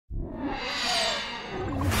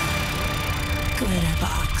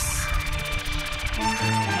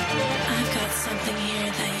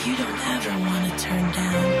you don't ever want to turn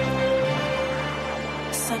down.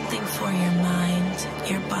 Something for your mind,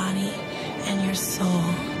 your body, and your soul.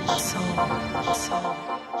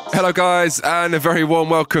 Hello guys, and a very warm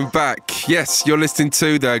welcome back. Yes, you're listening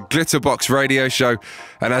to the Glitterbox Radio Show,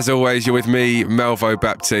 and as always, you're with me, Melvo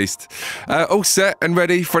Baptiste. All set and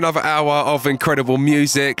ready for another hour of incredible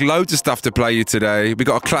music. Loads of stuff to play you today. We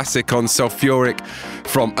got a classic on Soulfuric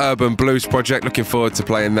from Urban Blues Project. Looking forward to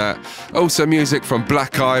playing that. Also music from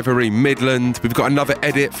Black Ivory, Midland. We've got another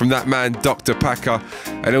edit from that man, Dr. Packer.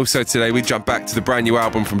 And also today, we jump back to the brand new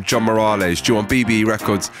album from John Morales, due on BBE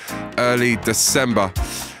Records, early December.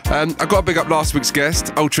 I got to big up last week's guest,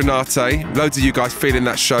 Ultranate. Loads of you guys feeling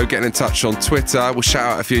that show, getting in touch on Twitter. We'll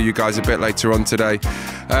shout out a few of you guys a bit later on today.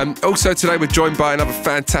 Also today we're joined by another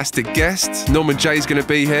fantastic guest. Norman Jay's going to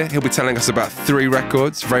be here. He'll be telling us about 3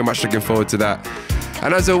 records. Very much looking forward to that.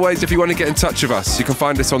 And as always, if you want to get in touch with us, you can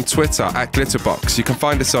find us on Twitter at Glitterbox. You can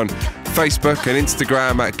find us on Facebook and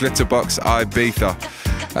Instagram at Glitterbox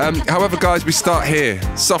Ibiza. However, guys, we start here.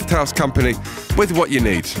 Soft House Company with what you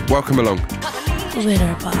need. Welcome along.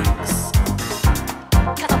 Glitterbox.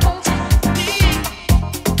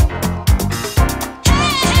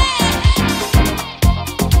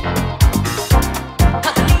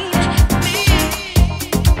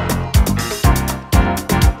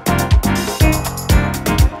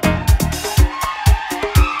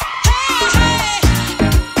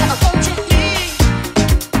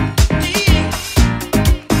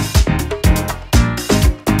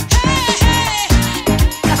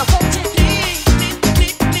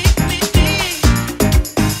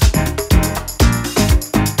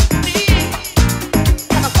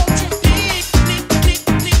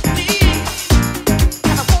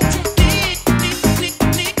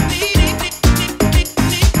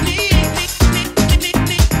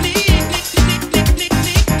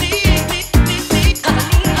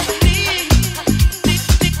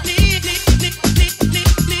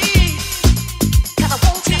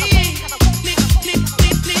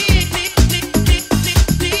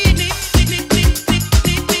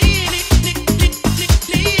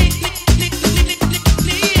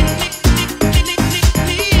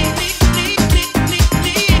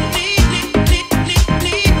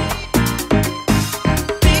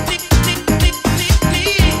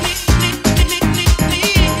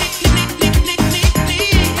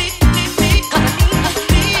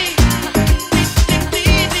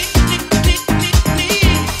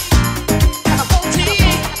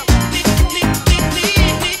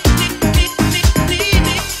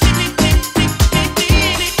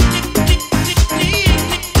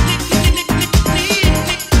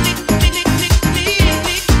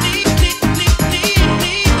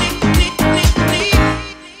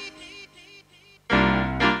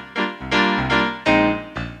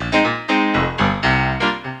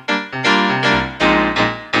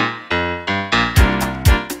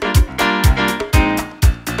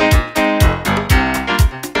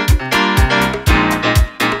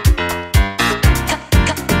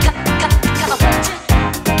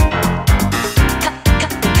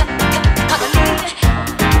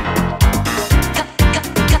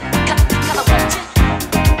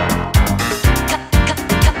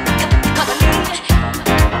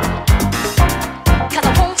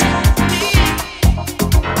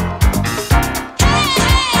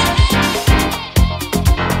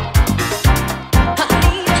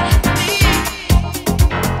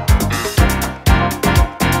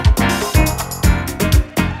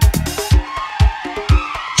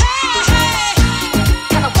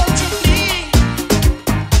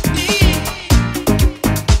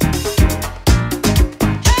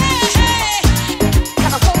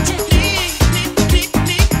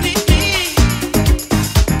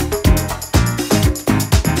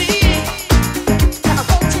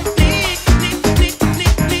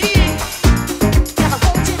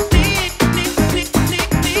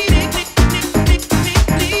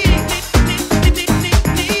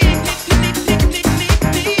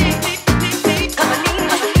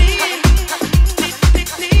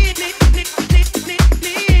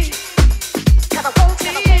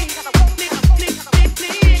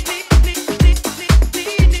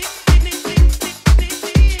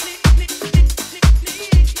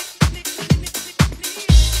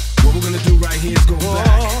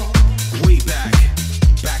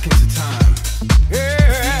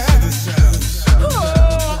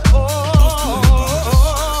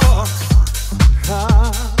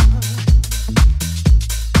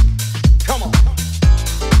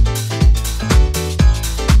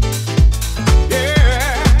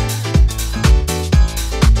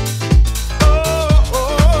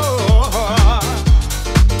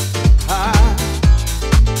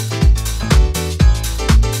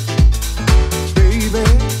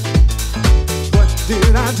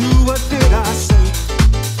 what did I say?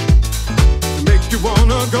 To make you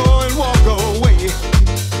wanna go and walk away.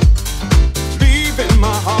 Leaving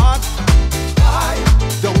my heart.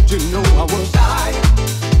 Don't you know I was dying?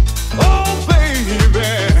 Oh baby,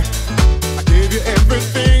 I gave you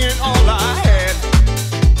everything and all I had.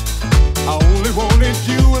 I only wanted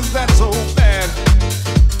you, was that so bad?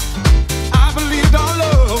 I believed our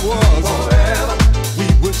love was forever. We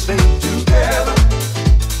would stay together.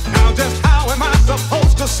 Now just how am I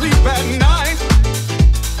supposed to sleep at night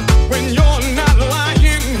when you're not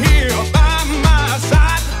lying here by my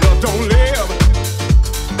side? Love don't live.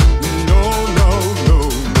 No, no, no,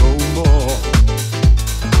 no more.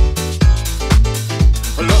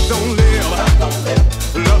 Love don't live.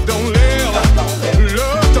 Love don't live. Love don't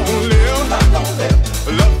live.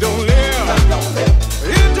 Love don't live. Love don't live.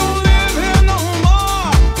 It don't live here no more.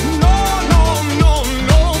 No, no, no,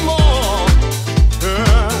 no more.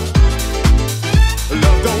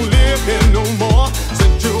 Love don't live here no more.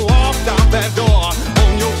 Since you walked out that door,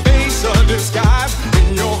 on your face a disguise,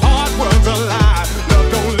 and your heart was a lie. Love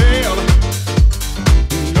don't live.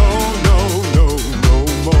 No, no, no, no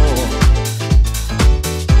more.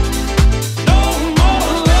 No more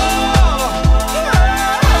love.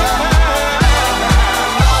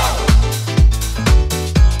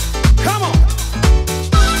 Come on.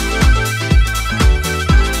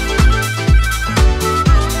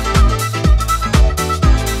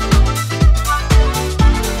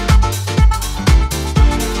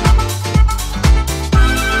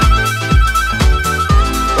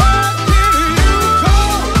 Where did you go?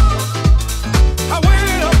 I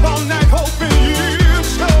waited up all night hoping you'd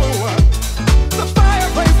show. The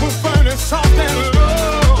fireplace was burning soft and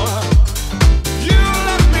low. You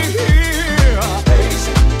left me here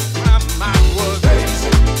pacing. My mind was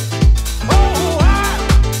racing. Oh, why?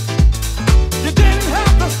 You didn't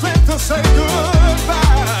have the strength to say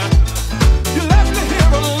goodbye. You left me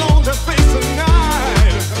here alone to face the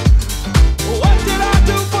night. What did I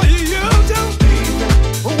do for you? You do?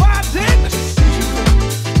 Why didn't you see?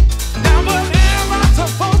 Now what am I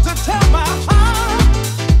supposed to tell my heart?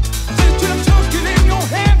 Since you took it in your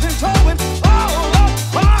hands and told it, oh,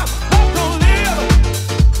 love don't live.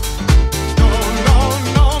 No, no,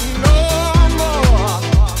 no, no more.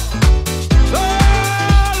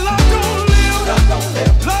 Love don't live. Love don't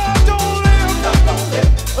live. Love don't live. Love don't live.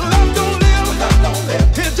 Love don't live. Love don't live.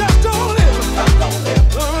 It just don't live. Love don't live.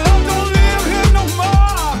 Love don't live here no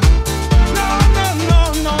more. No, no, no,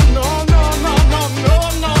 no, no, no, no, no,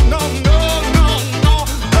 no, no, no, no, no, no.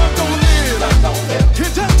 Love don't live. Love don't live.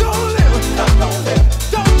 It just don't live. Love don't live.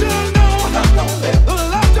 Don't you know? Love don't live.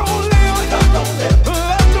 Love don't live. Love don't live.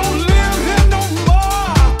 Love don't live here no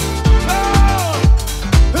more.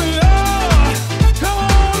 Come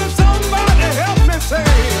on, somebody help me say.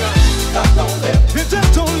 Love don't live. It just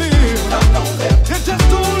don't live. Love don't live. It just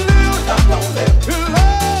don't live. Love don't live.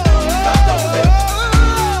 Love don't live.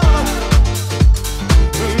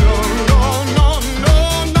 No, no, no,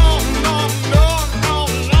 no, no, no, no, no,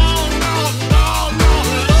 no, no, no,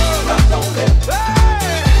 no. Love don't live.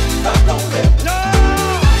 Hey. Love don't live. No.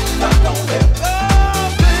 Love don't live. Oh,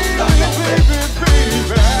 baby, baby,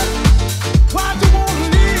 baby. Why'd you wanna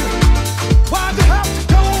leave? Why'd you have to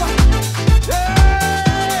go? Yeah.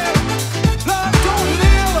 Love don't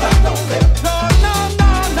live. Love don't live. No, no, no,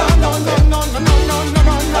 no, no, no, no, no, no, no,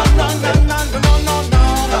 no, no, no, no, no, no, no, no.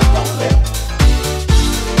 Love don't live.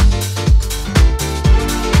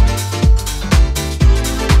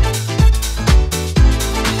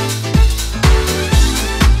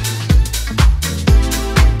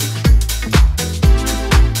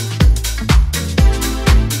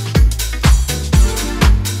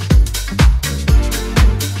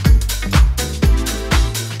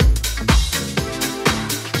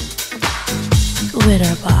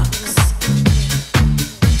 Glitterbox.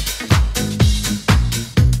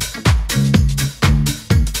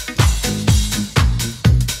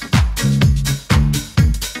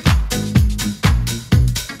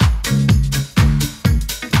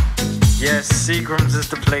 Yes, Seagram's is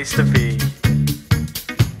the place to be.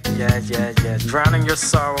 Yeah, yeah, yeah. Drowning your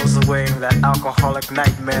sorrows away in that alcoholic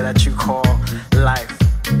nightmare that you call life.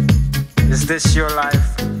 Is this your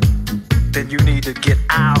life? Then you need to get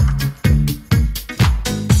out.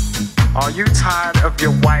 Are you tired of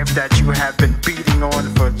your wife that you have been beating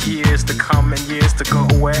on for years to come and years to go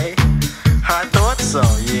away? I thought so.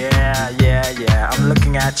 Yeah, yeah, yeah. I'm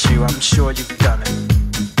looking at you. I'm sure you've done it.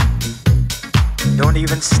 Don't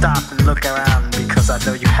even stop and look around because I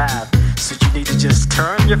know you have. So you need to just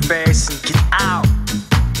turn your face and get out.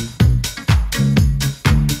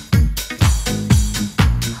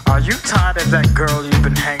 Are you tired of that girl you've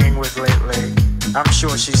been hanging with lately? I'm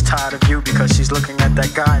sure she's tired of you because she's looking at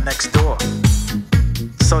that guy next door.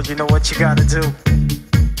 So you know what you gotta do?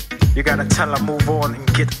 You gotta tell her move on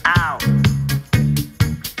and get out.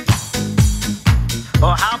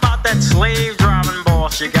 Or how about that slave driving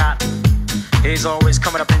boss you got? He's always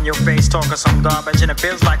coming up in your face talking some garbage, and it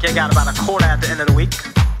feels like you got about a quarter at the end of the week.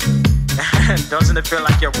 Doesn't it feel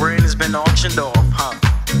like your brain has been auctioned off, huh?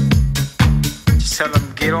 Just tell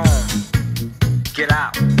him get on, get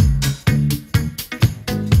out.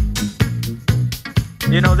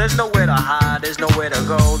 You know, there's nowhere to hide, there's nowhere to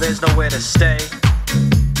go, there's nowhere to stay.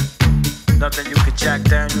 Nothing you could Jack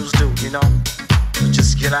Daniels do, you know? So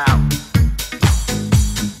just get out.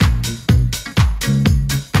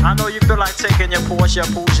 I know you feel like taking your Porsche, your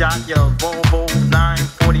Peugeot, your Volvo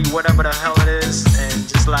 940, whatever the hell it is, and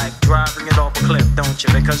just like driving it off a cliff, don't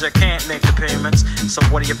you? Because you can't make the payments, so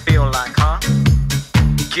what do you feel like, huh?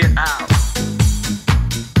 Get out.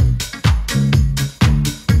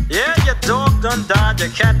 Yeah, your dog done died, your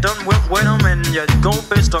cat done went with him, and your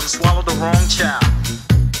goldfish done swallowed the wrong child.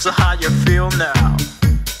 So how you feel now?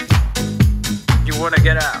 You wanna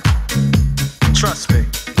get out? Trust me.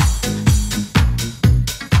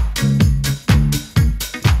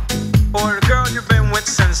 Or the girl you've been with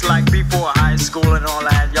since like before high school and all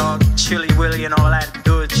that, y'all chilly willy and all that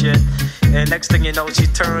good shit. And next thing you know, she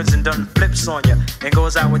turns and done flips on you and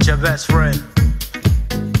goes out with your best friend.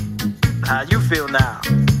 How you feel now?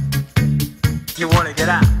 You wanna get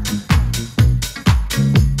out?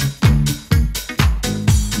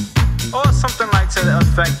 Or something like to the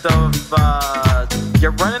effect of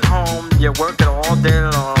you're running home, you're working all day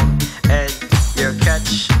long, and you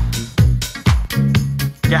catch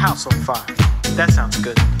your house on fire. That sounds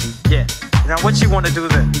good. Yeah. Now what you want to do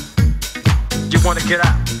then? You want to get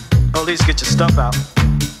out, or at least get your stuff out.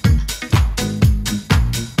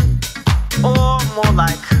 Or more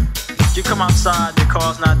like you come outside, your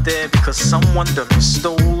car's not there because someone done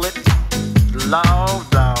stole it.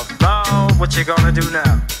 Loud, loud, loud. What you gonna do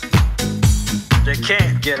now? You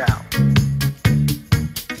can't get out.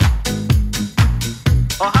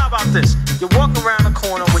 Or how about this? You walk around the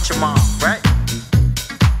corner with your mom, right?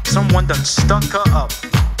 Someone done stuck her up.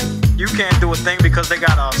 You can't do a thing because they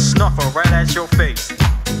got a snuffer right at your face.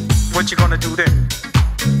 What you gonna do then?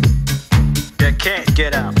 You can't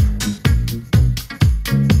get out.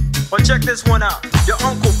 Or check this one out. Your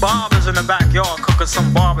Uncle Bob is in the backyard cooking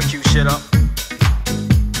some barbecue shit up,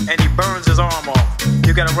 and he burns his arm off.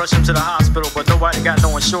 You gotta rush him to the hospital, but nobody got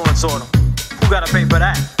no insurance on him. Who gotta pay for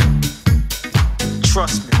that?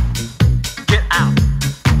 Trust me. Get out.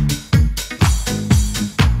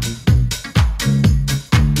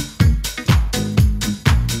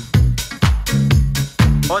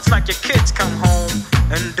 Or it's like your kids come home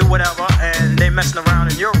and do whatever, and they messing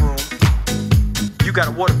around in your room. You got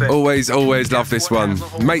a waterbed. Always love this one.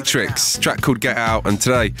 Matrix, track called Get Out, and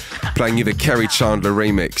today playing you the Kerri Chandler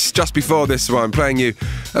remix. Just before this one, playing you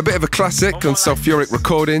a bit of a classic on Soulfuric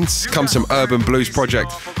recordings, comes from Urban Blues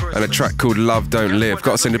Project, and a track called Love Don't Live.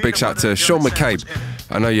 Got to send a big shout to Sean McCabe.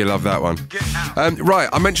 I know you love that one. Right,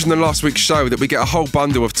 I mentioned in last week's show that we get a whole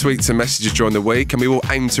bundle of tweets and messages during the week, and we will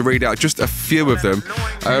aim to read out just a few of them.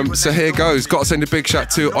 So here goes. Got to send a big shout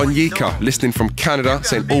to Onyeka, listening from Canada,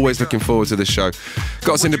 saying always looking forward to the show.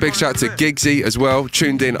 Got to send a big shout to Giggsy as well,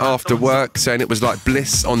 tuned in after work, saying it was like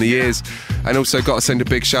bliss on the ears. And also got to send a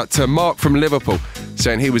big shout to Mark from Liverpool,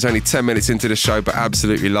 saying he was only 10 minutes into the show but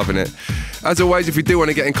absolutely loving it. As always, if you do want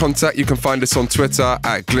to get in contact, you can find us on Twitter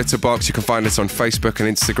at Glitterbox. You can find us on Facebook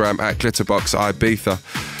and Instagram at Glitterbox Ibiza.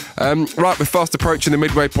 Right, we're fast approaching the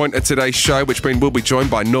midway point of today's show, which means we'll be joined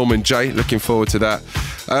by Norman J. Looking forward to that.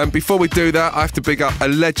 Before we do that, I have to big up a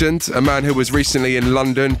legend, a man who was recently in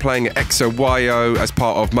London playing at XOYO as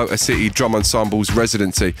part of Motor City Drum Ensemble's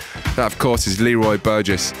residency. That, of course, is Leroy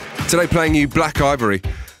Burgess. Today playing you Black Ivory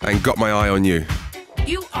and Got My Eye on You.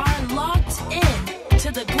 You are locked in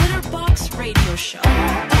to the Glitterbox Radio Show.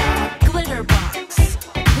 Glitterbox,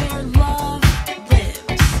 where love lives.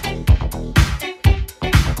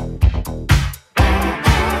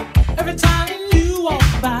 Every time you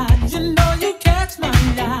walk by, you know you catch my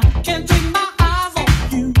eye. Can't take my eyes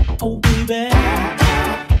off you, oh baby.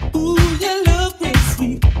 Ooh, you look real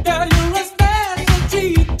sweet. Girl, you're a special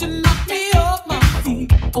treat. You knock me off my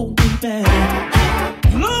feet, oh baby.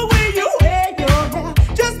 The way you wear your hair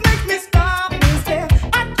just makes me stop and stare.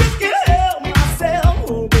 I just can't help myself,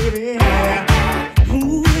 oh baby.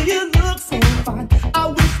 Ooh, you look so fine. I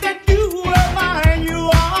wish that you were mine. You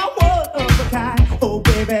are one of a kind, oh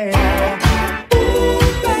baby. Ooh,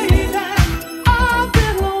 baby, I've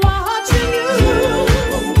been watching you.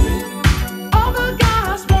 All the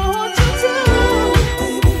guys want you to,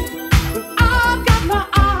 but I've got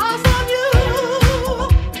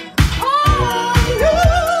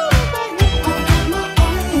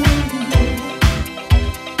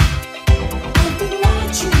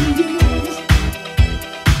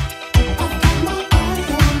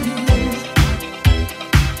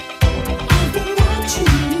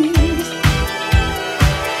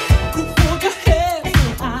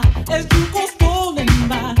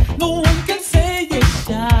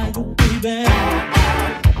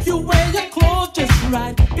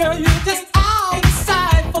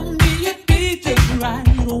right,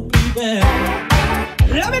 oh baby.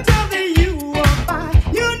 Let me tell you are fine.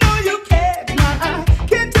 You know you catch my eye.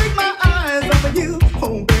 Can't take my eyes off of you,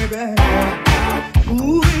 oh baby.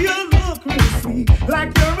 Ooh, you look real sweet,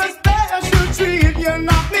 like you're a special treat. You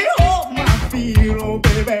knock me off my feet, oh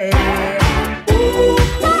baby. Ooh,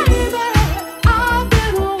 baby, I've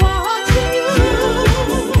been watching you.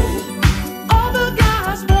 All the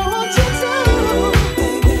guys want you too,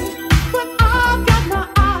 but I've got my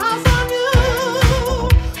eyes on you.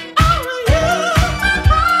 On you, I've got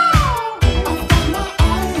my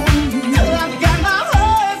eyes on you. I've got my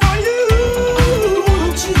eyes on you.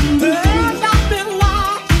 And I've been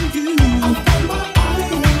watching you. I've got my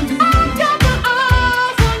eyes on you. I've got my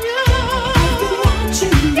eyes on you.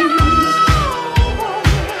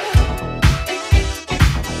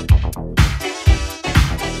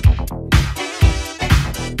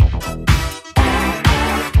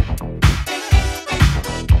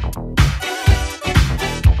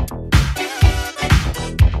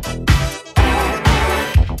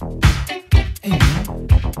 Hey man,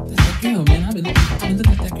 that's that girl, man. I've been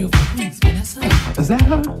looking at that girl for weeks, man. That's her. Is that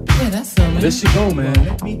her? Yeah, that's her, man. There she go, man.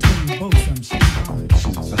 Let me tell you both something. She's fine.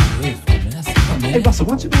 She's Yeah, man, that's her, man. Hey, Russell,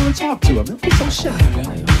 why don't you go and talk to her, man? Be so shy. I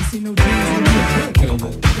don't see no jeans on the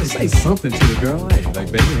girl. Say something to the girl. Hey,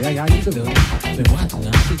 like, baby, hey, how you doing? I've been watching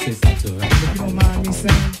her. I should say something to her. If you don't mind me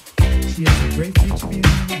saying, she has a great future being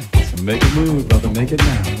on the line. So make a move, brother. Make it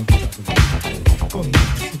now. Go ahead.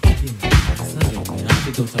 That's what you do. That's her, man. I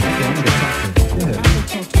should go talk to her. I'm gonna go talk to her. Yeah. I'll go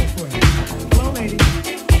talk to her for you. Hello, lady.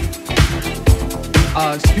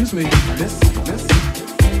 Excuse me, miss.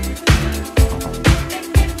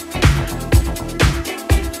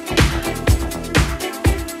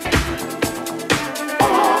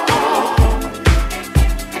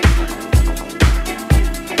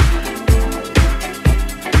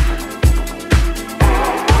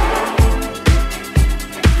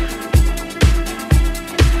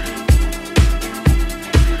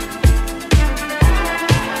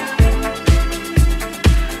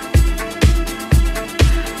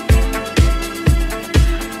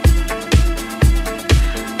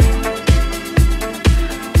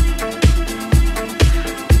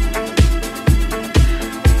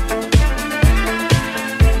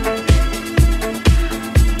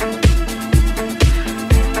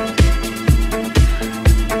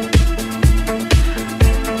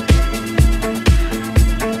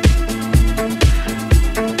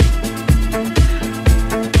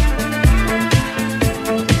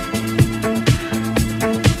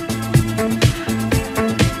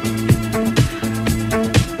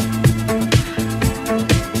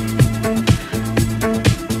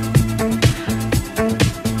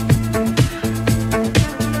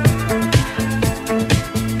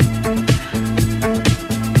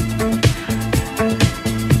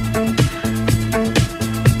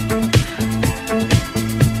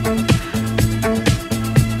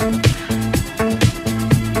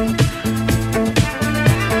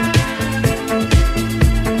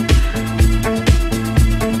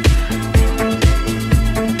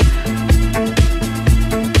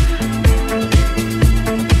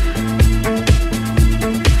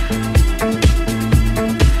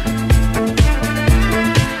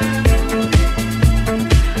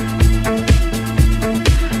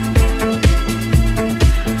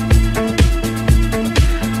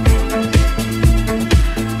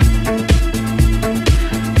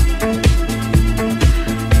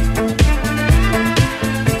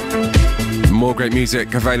 Great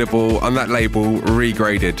music available on that label,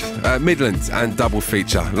 ReGraded. Midland and double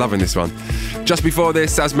feature. Loving this one. Just before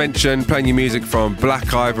this, as mentioned, playing your music from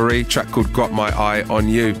Black Ivory, track called Got My Eye on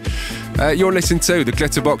You. You're listening to the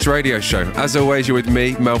Glitterbox Radio Show. As always, you're with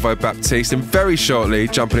me, Melvo Baptiste, and very shortly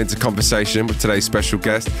jumping into conversation with today's special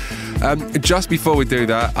guest. Just before we do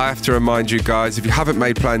that, I have to remind you guys, if you haven't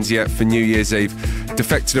made plans yet for New Year's Eve,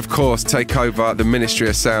 Defected, of course, take over the Ministry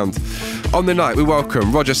of Sound. On the night, we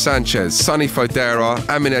welcome Roger Sanchez, Sonny Fodera,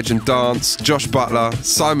 Amin Edge and Dance, Josh Butler,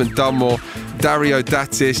 Simon Dunmore, Dario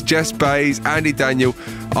Datis, Jess Bays, Andy Daniel.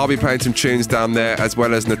 I'll be playing some tunes down there, as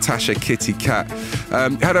well as Natasha Kitty Cat.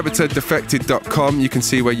 Head over to defected.com. You can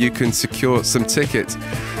see where you can secure some tickets.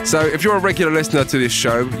 So if you're a regular listener to this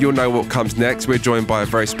show, you'll know what comes next. We're joined by a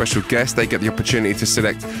very special guest. They get the opportunity to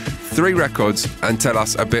select 3 records and tell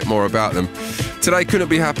us a bit more about them. Today, couldn't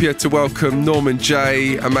be happier to welcome Norman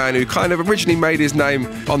J, a man who kind of originally made his name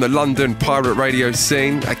on the London pirate radio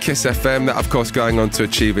scene at Kiss FM, that of course going on to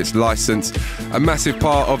achieve its licence. A massive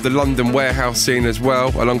part of the London warehouse scene as well,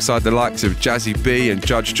 alongside the likes of Jazzy B and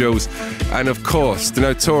Judge Jules, and of course the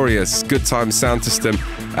notorious Good Times sound system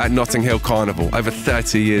at Notting Hill Carnival, over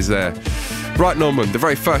 30 years there. Right, Norman, the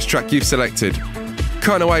very first track you've selected,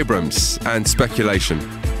 Colonel Abrams and Speculation.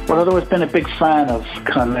 Well, I'd always been a big fan of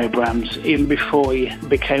Colonel Abrams, even before he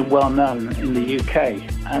became well known in the UK.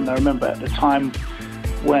 And I remember at the time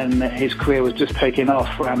when his career was just taking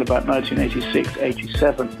off, around about 1986,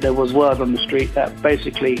 87, there was word on the street that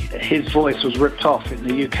basically his voice was ripped off in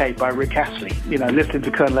the UK by Rick Astley. You know, listening to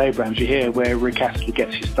Colonel Abrams, you hear where Rick Astley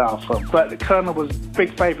gets his style from. But the Colonel was a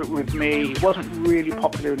big favourite with me. He wasn't really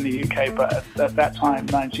popular in the UK, but at that time,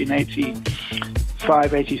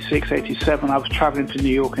 1985, 86, 87, I was travelling to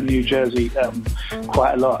New York and New Jersey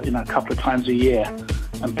quite a lot, you know, a couple of times a year,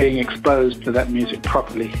 and being exposed to that music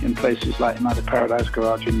properly in places like the Paradise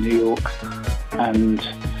Garage in New York and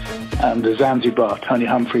the Zanzibar, Tony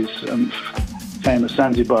Humphrey's famous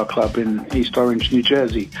Zanzibar club in East Orange, New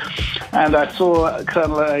Jersey. And I saw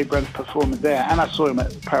Colonel Abrams performing there, and I saw him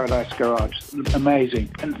at Paradise Garage.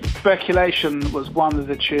 Amazing. And Speculation was one of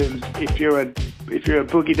the tunes. If you're a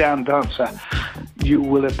boogie down dancer, you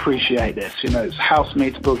will appreciate this. You know, it's house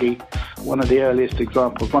meets boogie, one of the earliest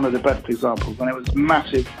examples, one of the best examples. And it was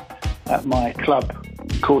massive at my club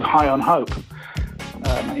called High on Hope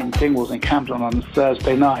in Dingwalls in Camden on a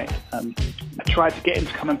Thursday night. I tried to get him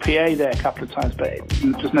to come and PA there a couple of times, but it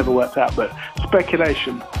just never worked out. But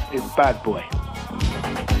Speculation is Bad Boy.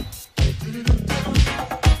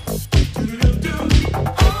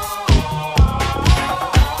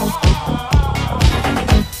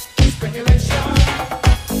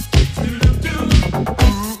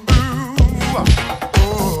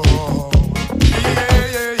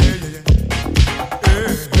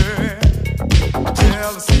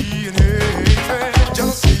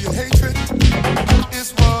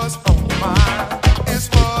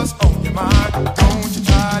 Don't you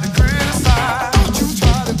try to criticize.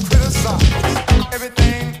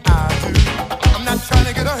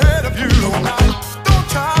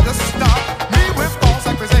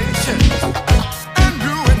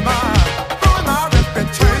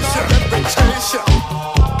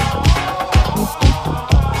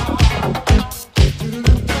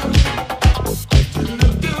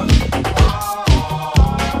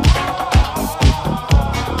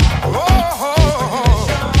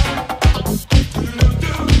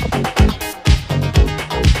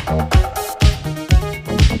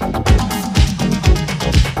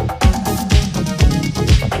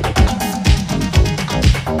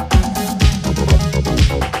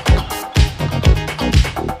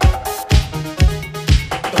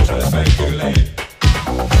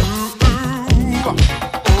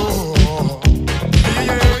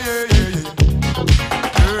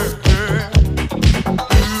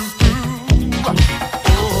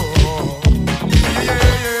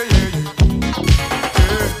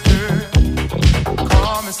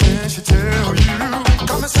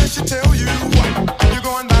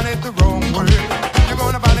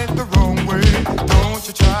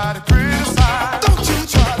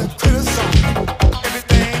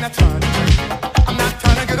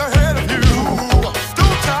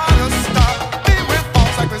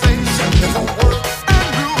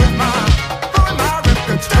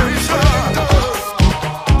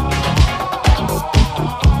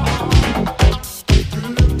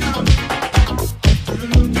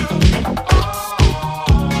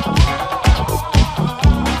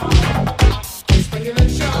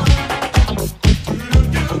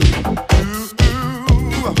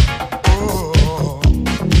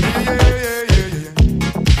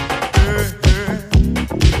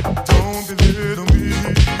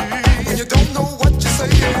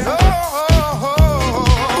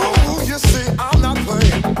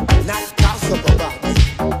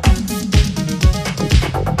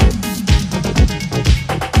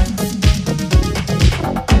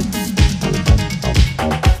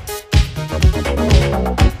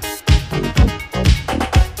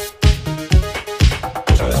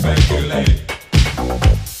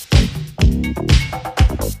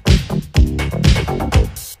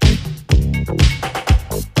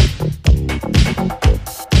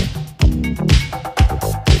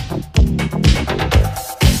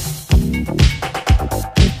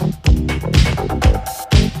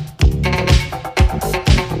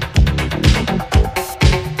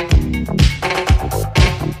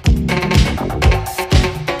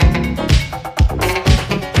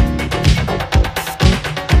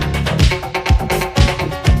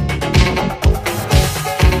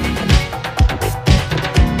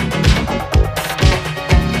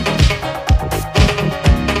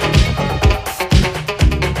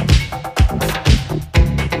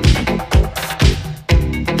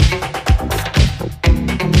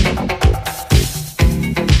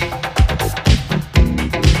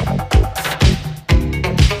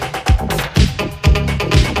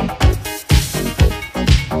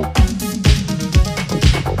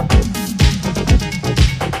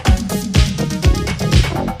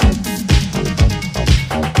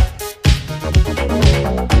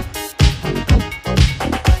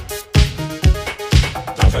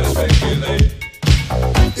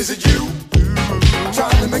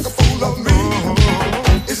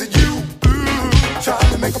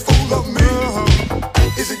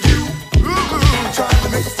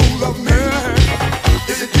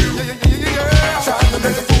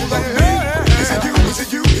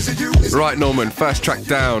 Right, Norman, first track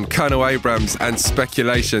down, Colonel Abrams and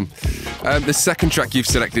Speculation. The second track you've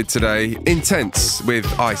selected today, Intense with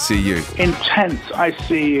I See You. Intense, I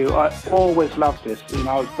See You. I always loved this. You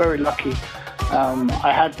know, I was very lucky.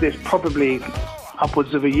 I had this probably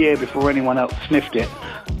upwards of a year before anyone else sniffed it.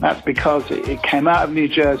 That's because it came out of New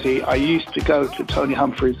Jersey. I used to go to Tony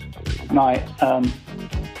Humphrey's night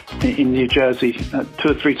in New Jersey 2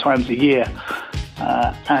 or 3 times a year,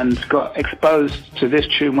 and got exposed to this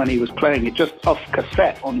tune when he was playing it just off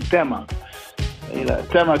cassette on demo. You know,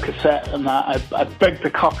 demo cassette, and I begged a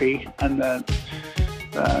copy, and the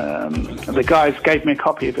guys gave me a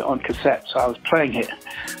copy of it on cassette, so I was playing it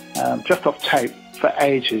just off tape for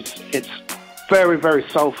ages. It's very, very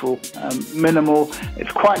soulful, minimal.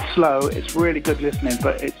 It's quite slow. It's really good listening,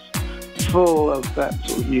 but it's full of that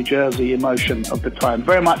sort of New Jersey emotion of the time,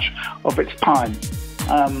 very much of its time.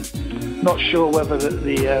 Not sure whether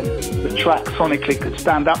the track sonically could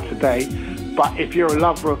stand up today, but if you're a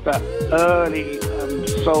lover of that early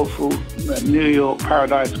soulful New York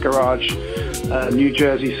Paradise Garage, New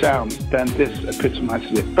Jersey sound, then this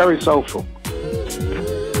epitomizes it. Very soulful.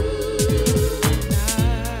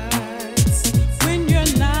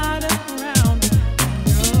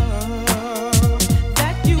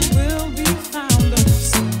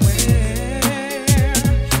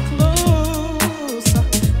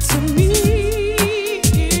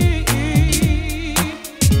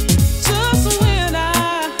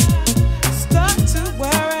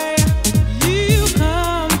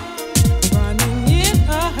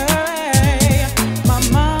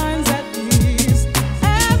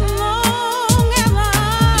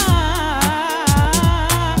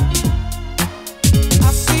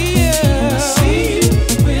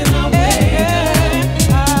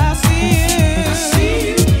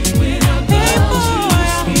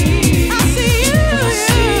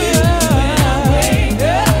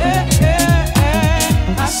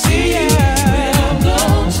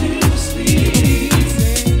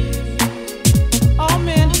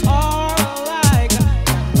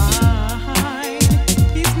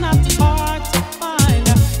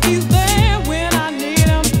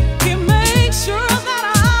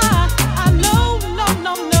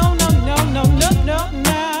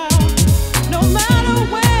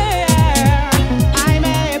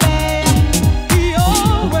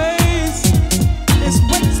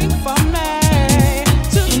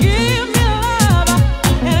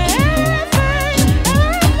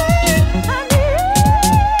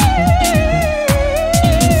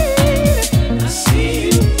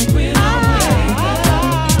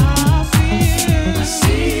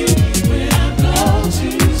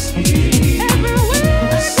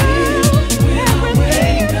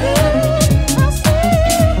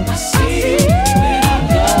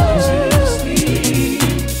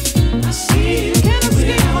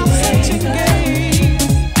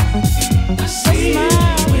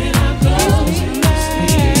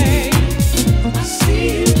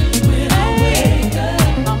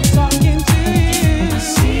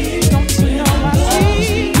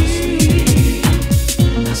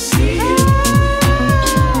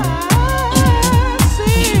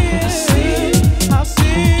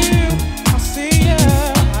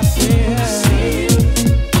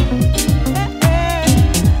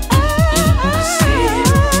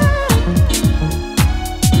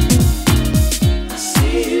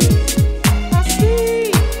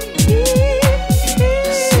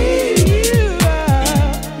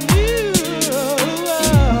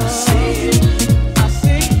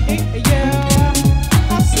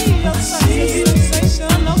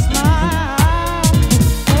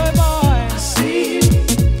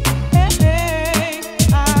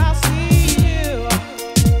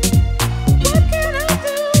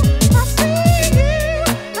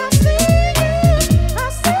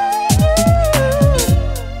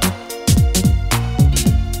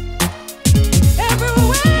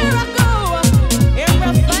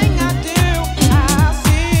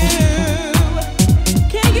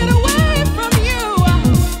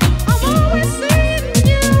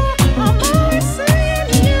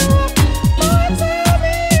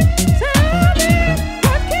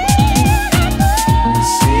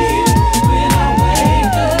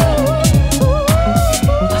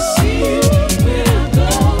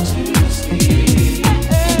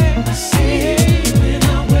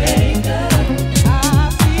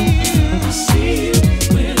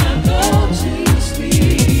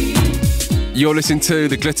 You're listening to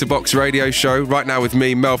the Glitterbox Radio Show right now with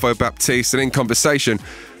me, Melvo Baptiste, and in conversation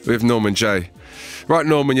with Norman J. Right,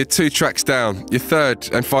 Norman, you're 2 tracks down. Your third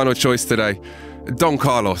and final choice today, Don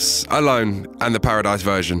Carlos, Alone, and the Paradise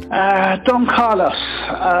version. Don Carlos,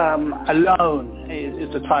 Alone,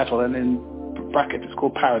 is the title, and in brackets it's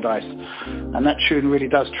called Paradise. And that tune really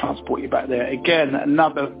does transport you back there. Again,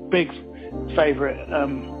 another big favourite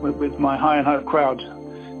with my High and Hope crowd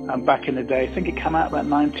back in the day. I think it came out about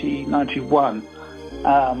 1991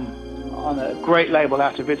 on a great label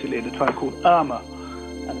out of Italy at the time called Irma.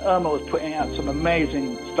 And Irma was putting out some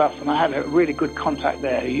amazing stuff, and I had a really good contact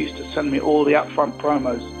there who used to send me all the upfront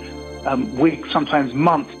promos weeks, sometimes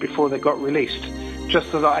months before they got released, just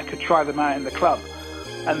so that I could try them out in the club.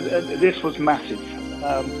 And this was massive.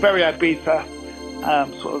 Very Ibiza,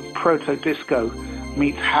 sort of proto-disco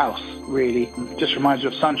meets house, really. It just reminds you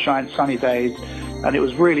of sunshine, sunny days. And it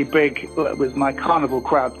was really big with my carnival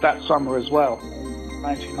crowd that summer as well,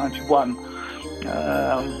 1991,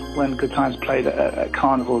 when Good Times played at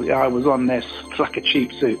Carnival. I was on this like a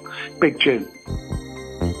cheap suit. Big tune.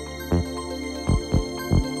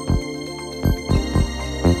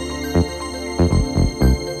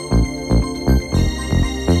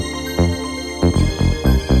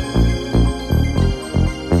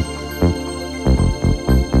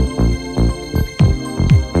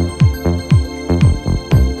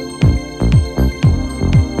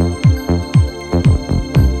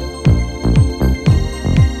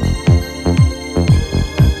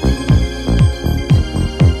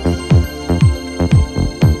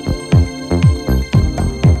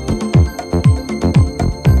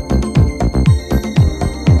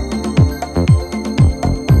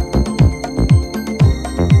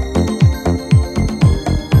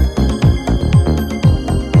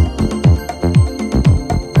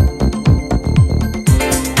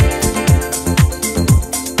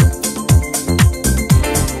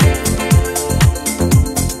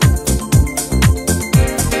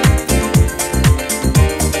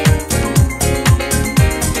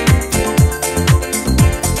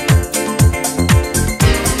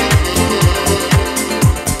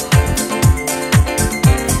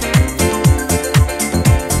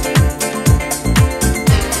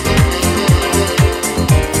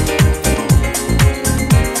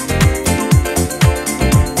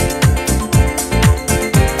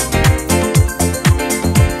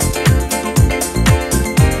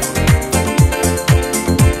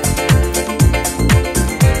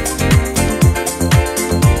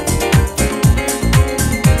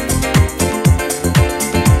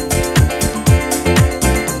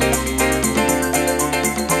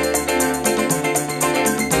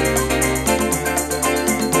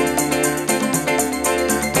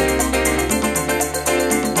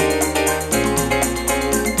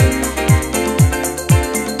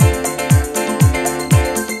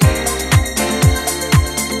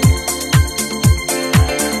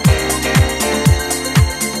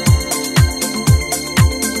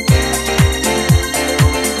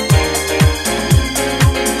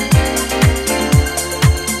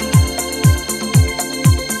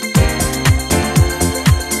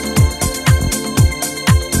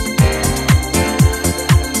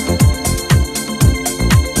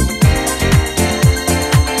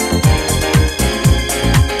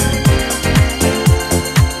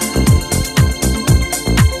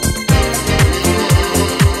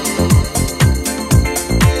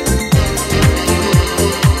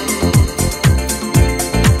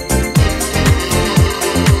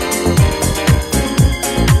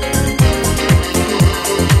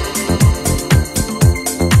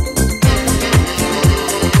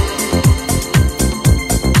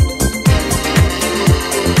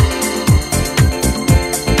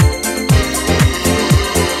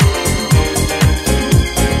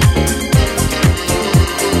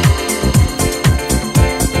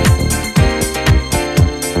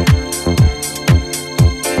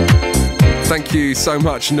 Thank you so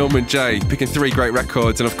much, Norman J, picking 3 great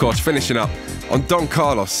records, and of course finishing up on Don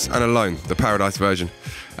Carlos and Alone, the Paradise version.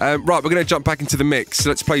 Right, we're going to jump back into the mix. So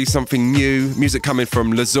let's play you something new, music coming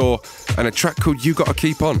from Lazore, and a track called You Gotta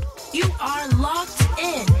Keep On. You are locked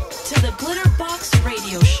in to the Glitterbox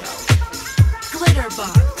Radio Show.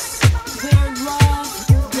 Glitterbox, where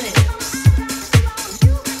love lives.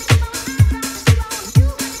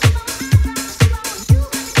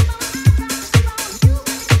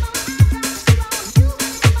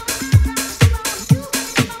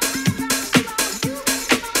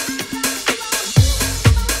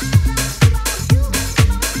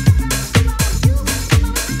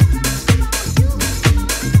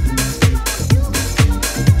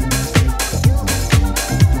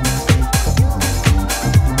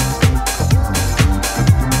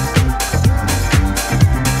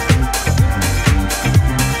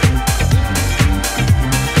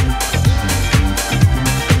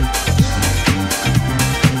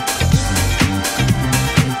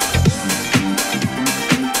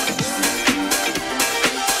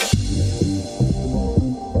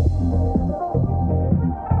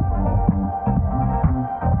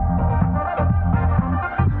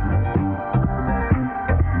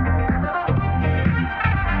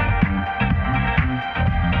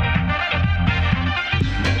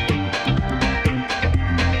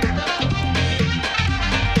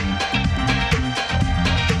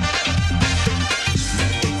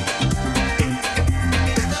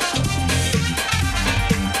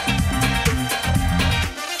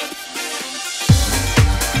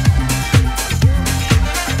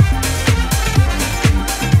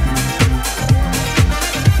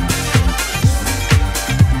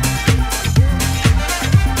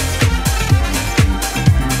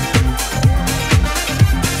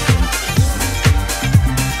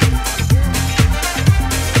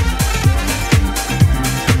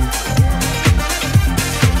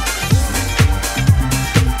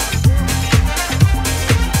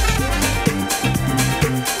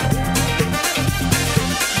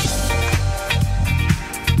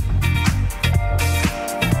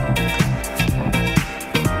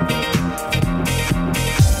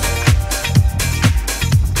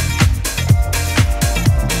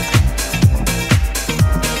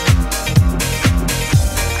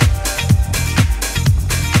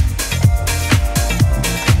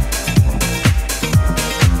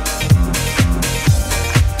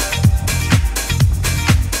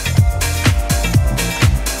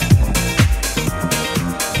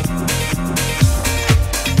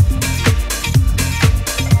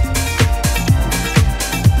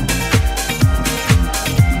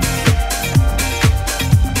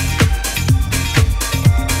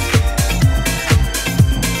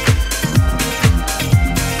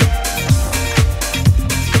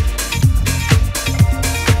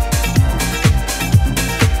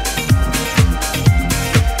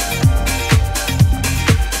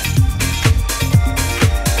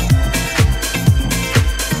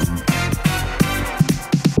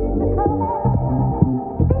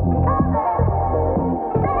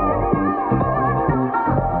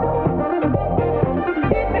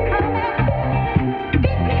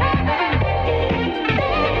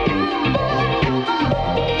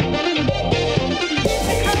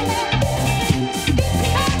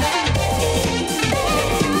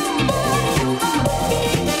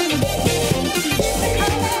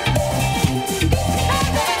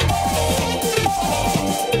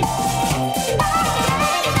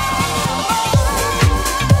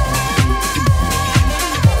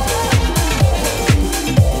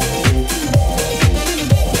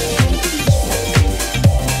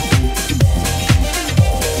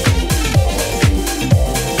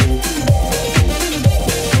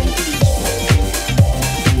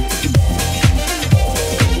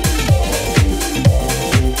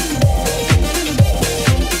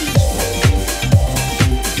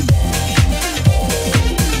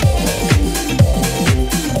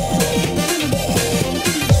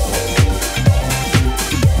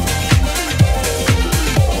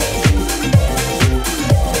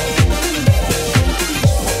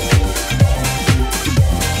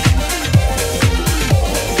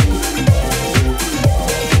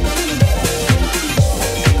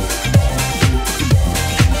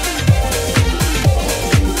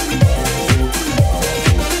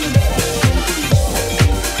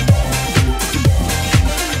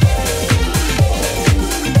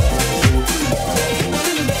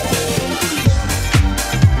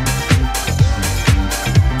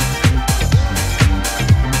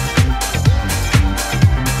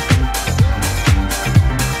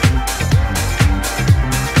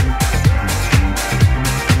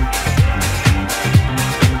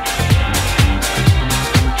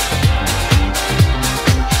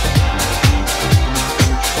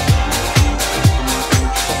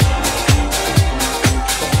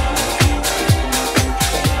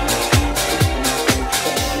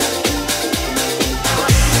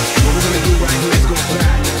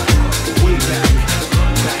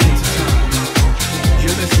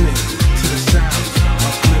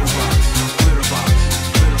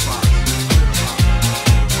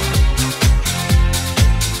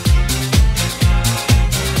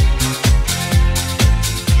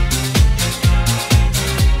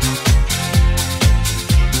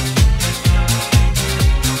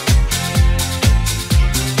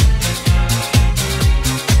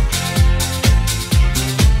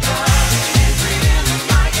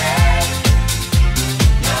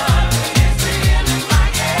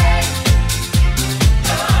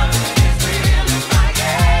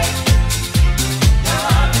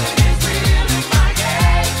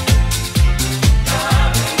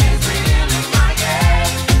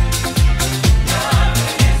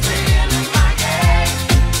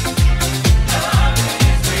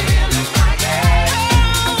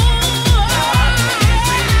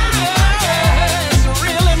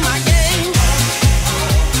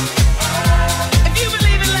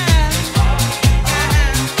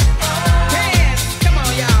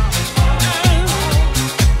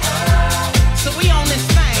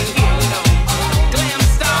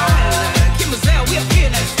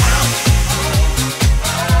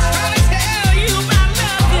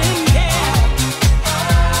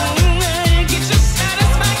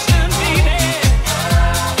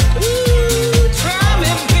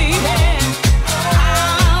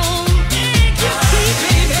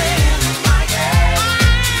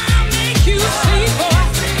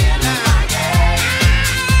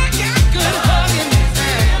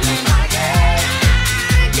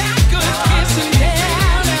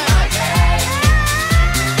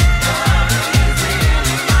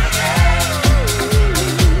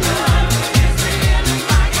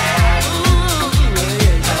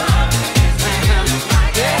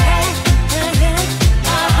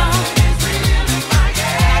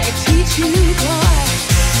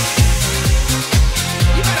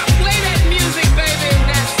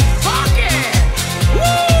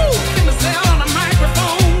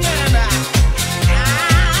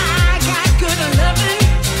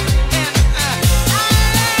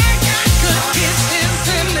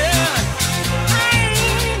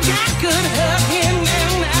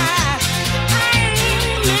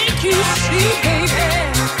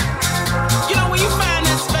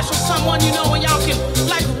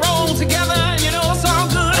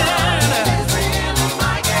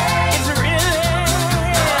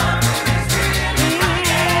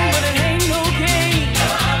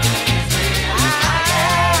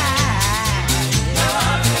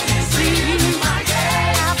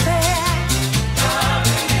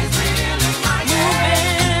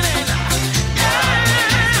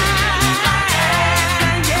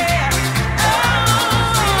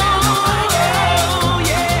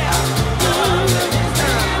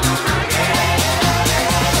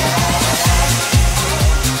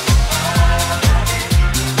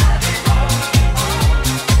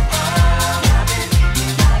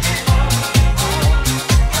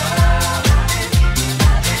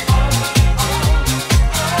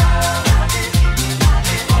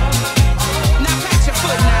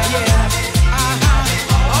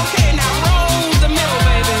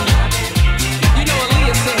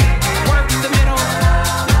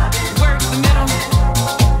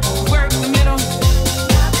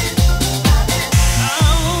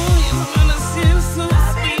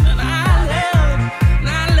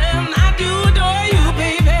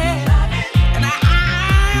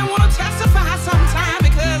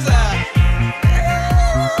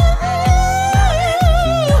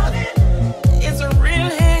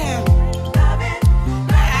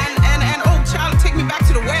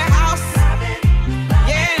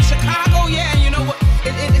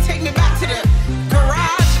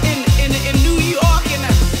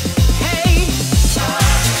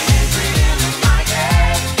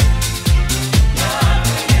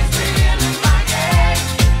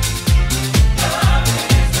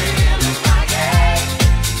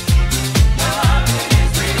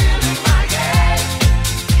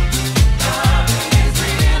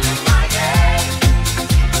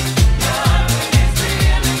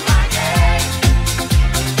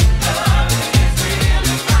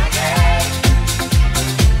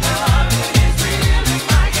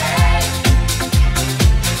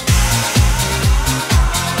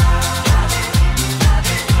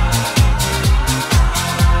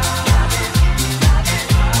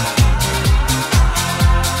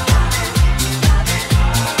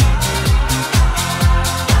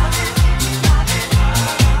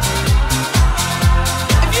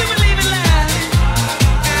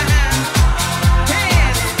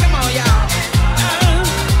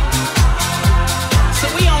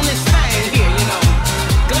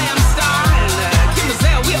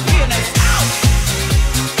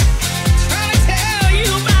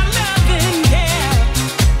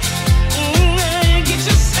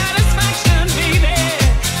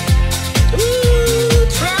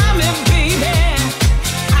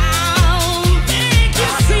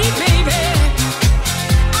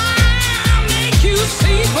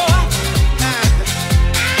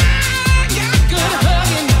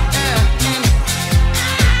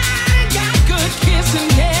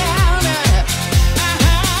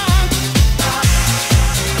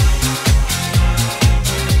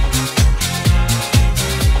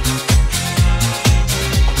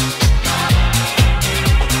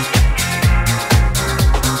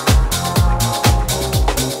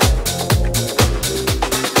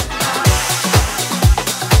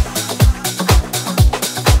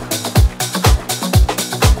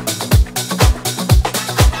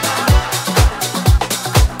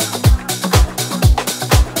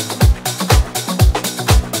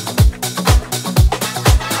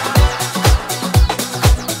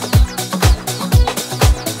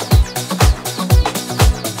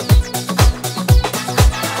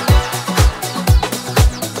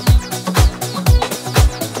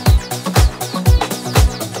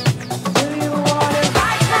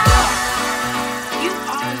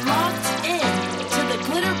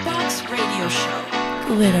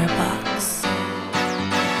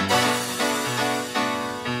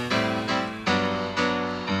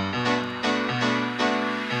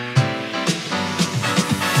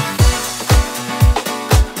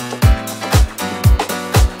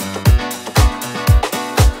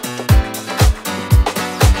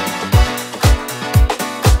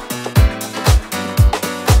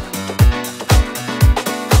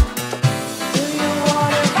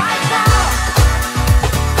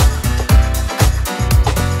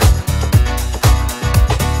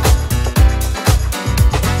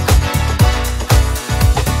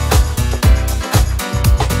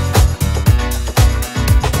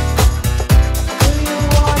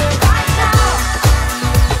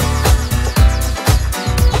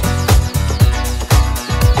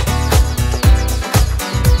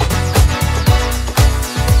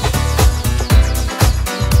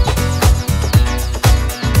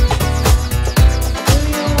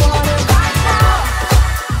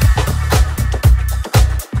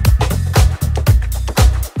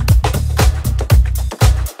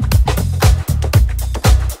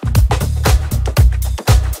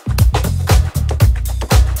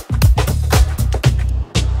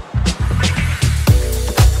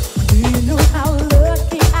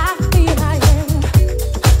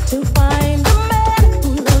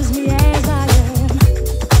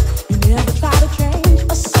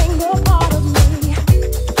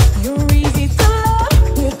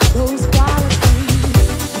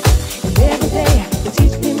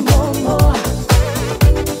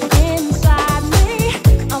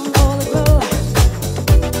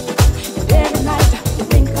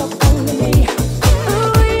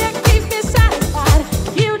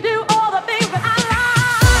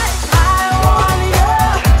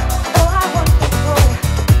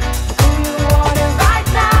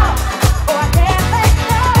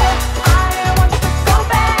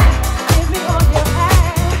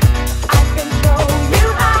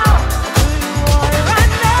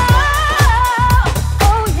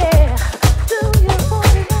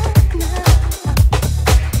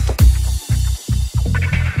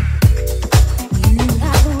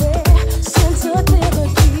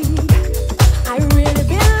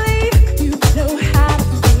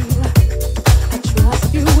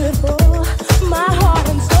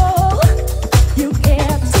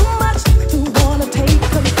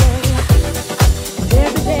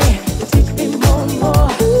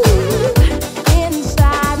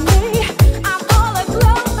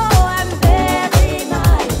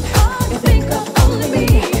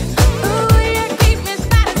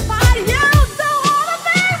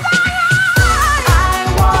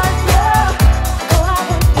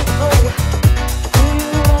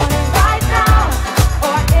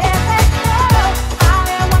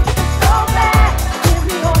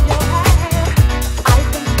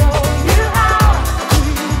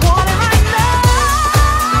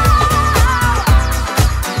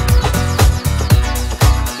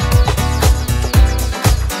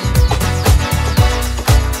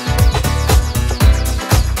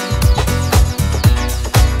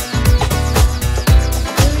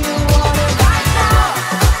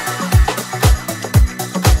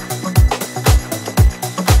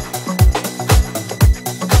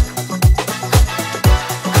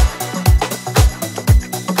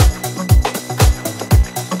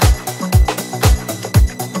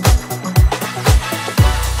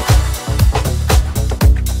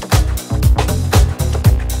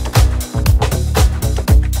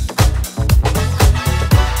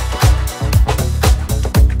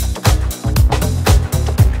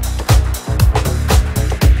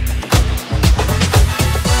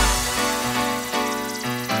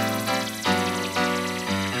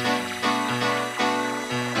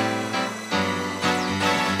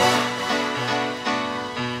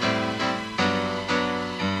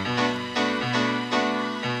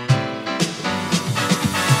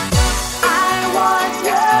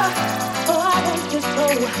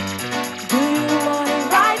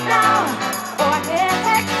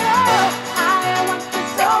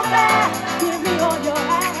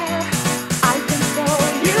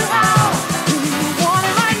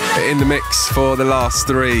 the mix for the last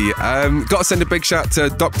three. Got to send a big shout to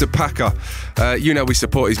Dr. Packer. You know we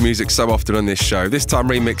support his music so often on this show. This time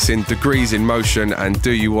remixing Degrees in Motion and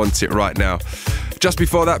Do You Want It Right Now. Just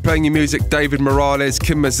before that, playing your music, David Morales,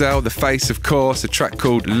 Kim Mazelle, The Face, of course, a track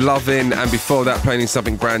called Lovin. And before that, playing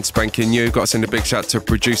something brand spanking new. Got to send a big shout to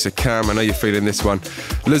producer Cam. I know you're feeling this one.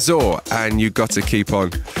 Lazore, and You Got to Keep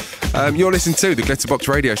On. You're listening to the Glitterbox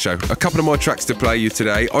Radio Show. A couple of more tracks to play you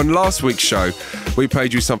today. On last week's show, we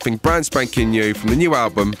played you something brand spanking new from the new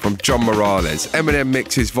album from John Morales. Eminem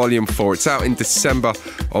Mixes Volume 4. It's out in December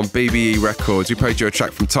on BBE Records. We played you a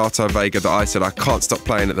track from Tata Vega that I said I can't stop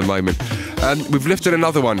playing at the moment. We've lifted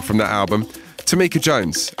another one from that album, Tamika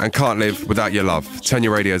Jones and Can't Live Without Your Love. Turn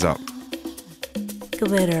your radios up.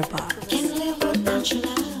 Glitterbox.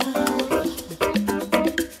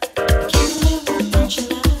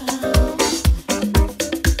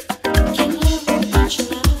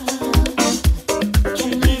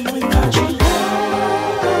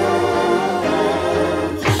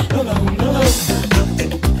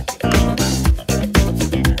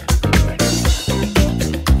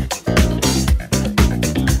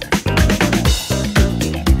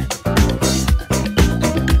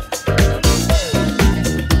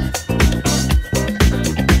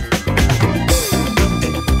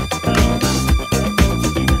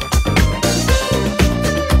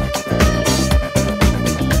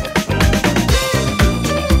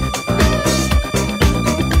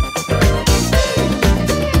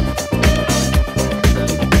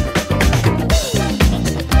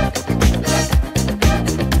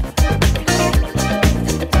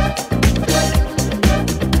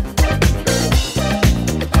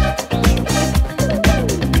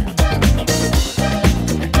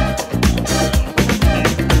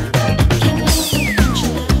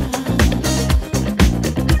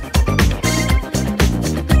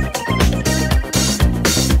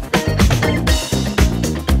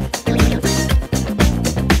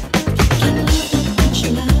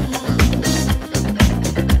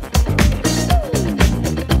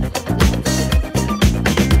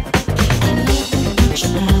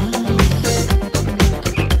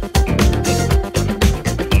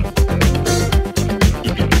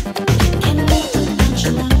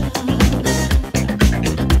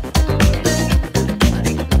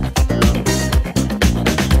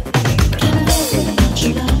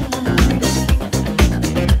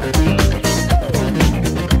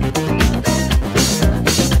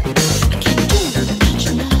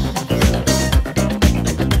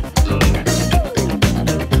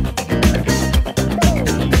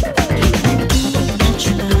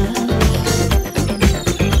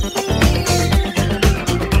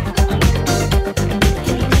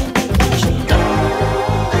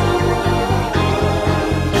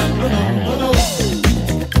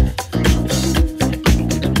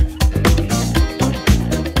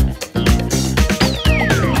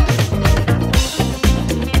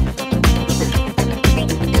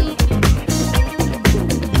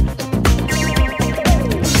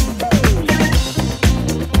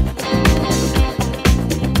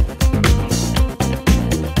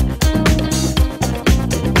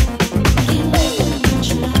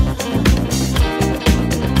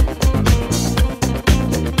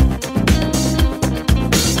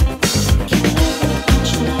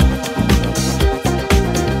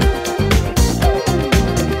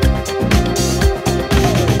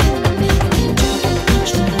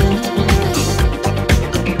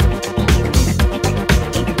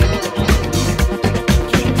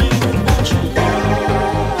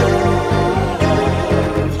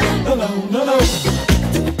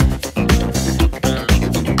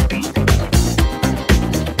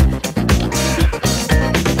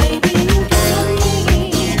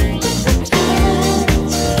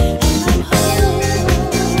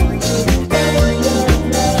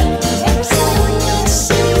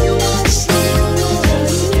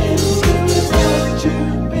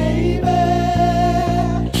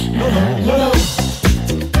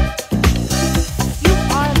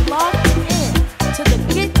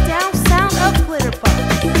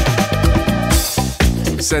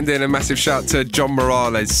 Send in a massive shout to John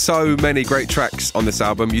Morales. So many great tracks on this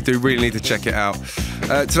album. You do really need to check it out.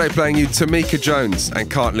 Today playing you Tamika Jones and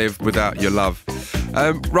Can't Live Without Your Love.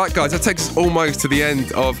 Right guys, that takes us almost to the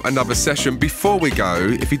end of another session. Before we go,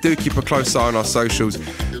 if you do keep a close eye on our socials,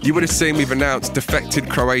 you would have seen we've announced Defected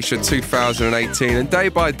Croatia 2018, and day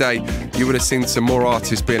by day you would have seen some more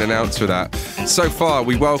artists being announced for that. So far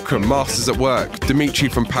we welcome Masters at Work, Dimitri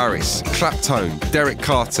from Paris, Claptone, Derek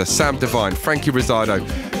Carter, Sam Divine, Frankie Rosado,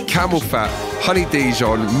 Camel Fat, Honey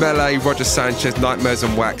Dijon, Melee, Roger Sanchez, Nightmares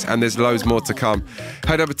and Wax, and there's loads more to come.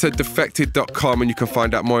 Head over to defected.com and you can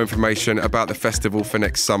find out more information about the festival for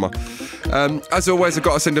next summer. As always, I've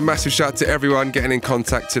got to send a massive shout out to everyone getting in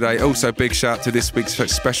contact today. Also, big shout out to this week's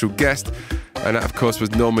special guest, and that, of course,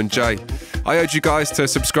 was Norman J. I urge you guys to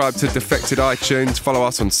subscribe to Defected iTunes, follow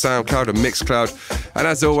us on SoundCloud and Mixcloud, and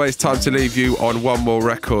as always, time to leave you on one more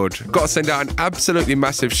record. Got to send out an absolutely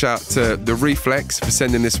massive shout to The Reflex for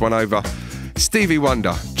sending this one over, Stevie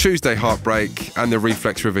Wonder, Tuesday Heartbreak, and The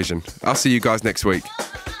Reflex Revision. I'll see you guys next week.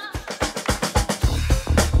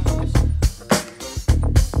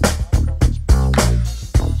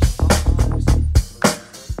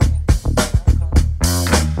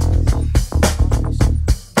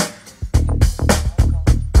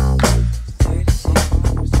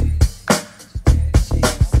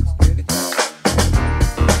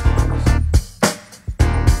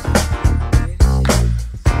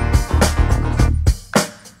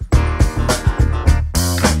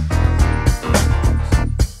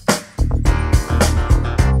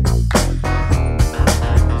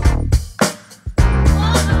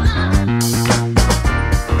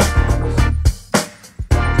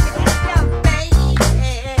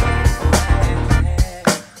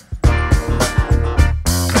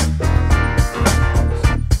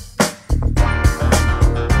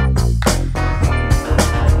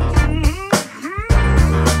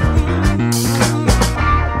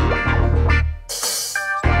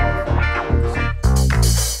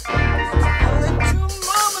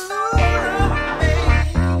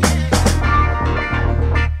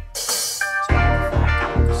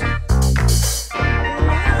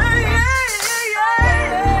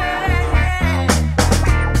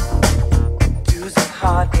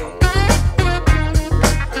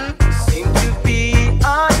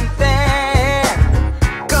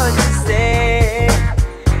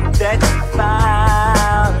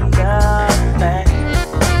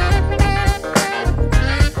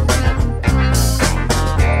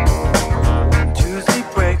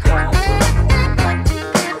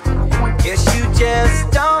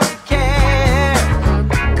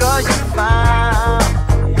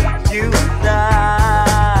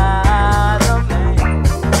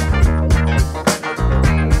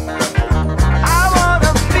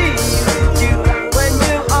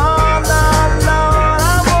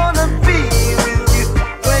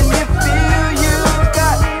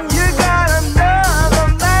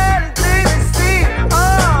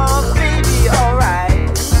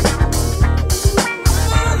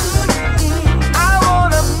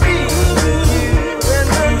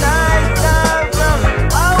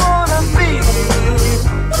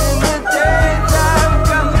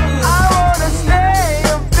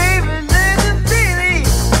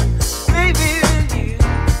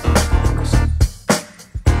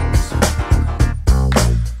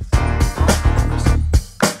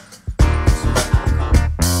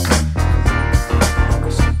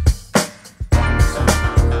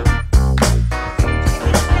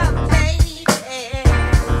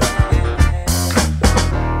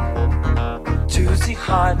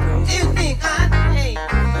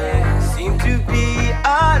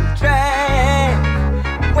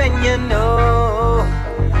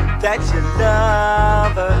 that you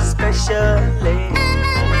love her specially.